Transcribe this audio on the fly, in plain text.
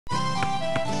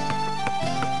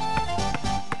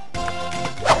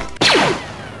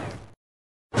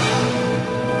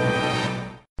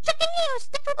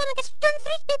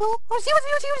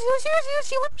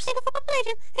1% of the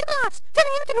population and lots,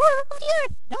 turning into the ruler of the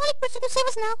earth. The only person who save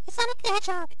us now is Sonic the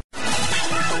Hedgehog.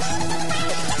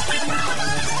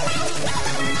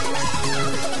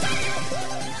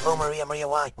 Oh, Maria,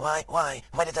 why?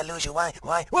 Why did I lose you? Why?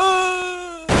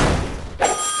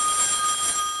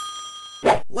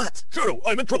 What? Shadow,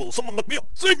 I'm in trouble. Someone look me up.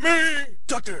 Save me!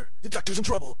 Doctor, the doctor's in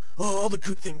trouble. Oh, all the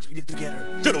good things we did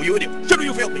together. Shadow, you idiot. Shadow,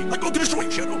 you failed me. I'm going to destroy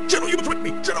you, Shadow. Shadow, you betrayed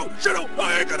me. Shadow,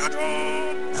 I cannot.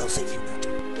 I'll save you,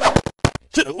 Doctor.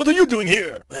 Shadow, what are you doing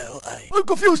here? Well, I'm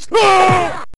confused.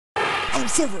 Ah! I'm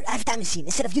Silver, I have a time machine.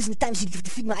 Instead of using the time machine to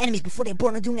defeat my enemies before they're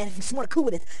born or doing anything smart or cool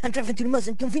with it, I'm traveling to the most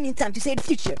inconvenient time to save the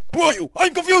future. Who are you?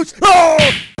 I'm confused. Ah!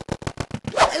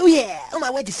 Oh yeah, on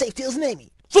my way to save Tails and Amy.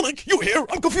 Sonic, you here?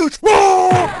 I'm confused.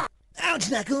 Ah! Ouch,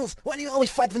 Knuckles! Why do you always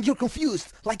fight when you're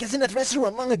confused? Like as in that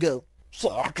restaurant long ago.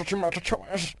 Soup,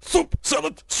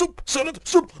 salad, soup.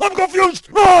 I'm confused.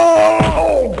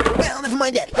 Ah! Well, never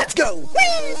mind that. Let's go!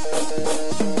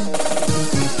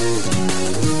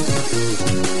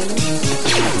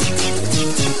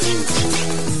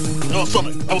 Oh,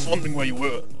 Sonic, I was wondering where you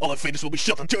were. All our fates will be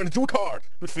shot and turned into a card.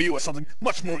 But for you, it's something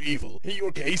much more evil. In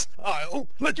your case, I'll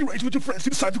let you race with your friends to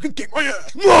decide who can kick my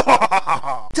ass.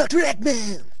 Dr.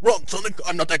 Eggman! Wrong, Sonic.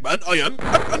 I'm not Eggman. I am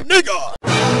a nigga.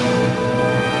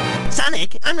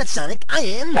 Sonic? I'm not Sonic. I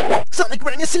am Sonic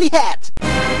wearing a silly hat.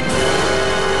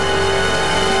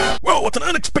 Well, what an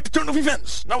unexpected turn of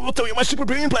events! Now I will tell you my super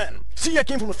brilliant plan. See, I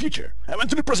came from the future. I went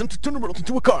to the present to turn the world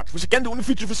into a card, which I can't do in the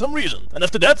future for some reason. And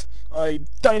after that, I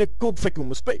die in a cold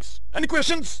vacuum of space. Any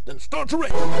questions? Then start the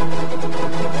race.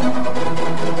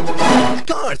 A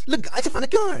card! Look guys, I found a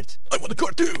card! I want a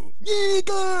card too. Yay,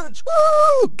 cards!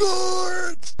 Woo!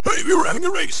 Cards! Hey, we were having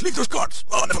a race. Leave those cards.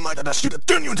 Oh, never mind. I'll shoot and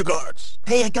turn you into cards.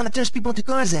 Hey, I gonna turn people into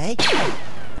cards, eh?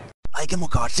 I get more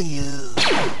cards than you.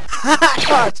 Haha,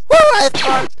 cards! Woo, I have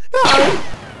cards! Cards!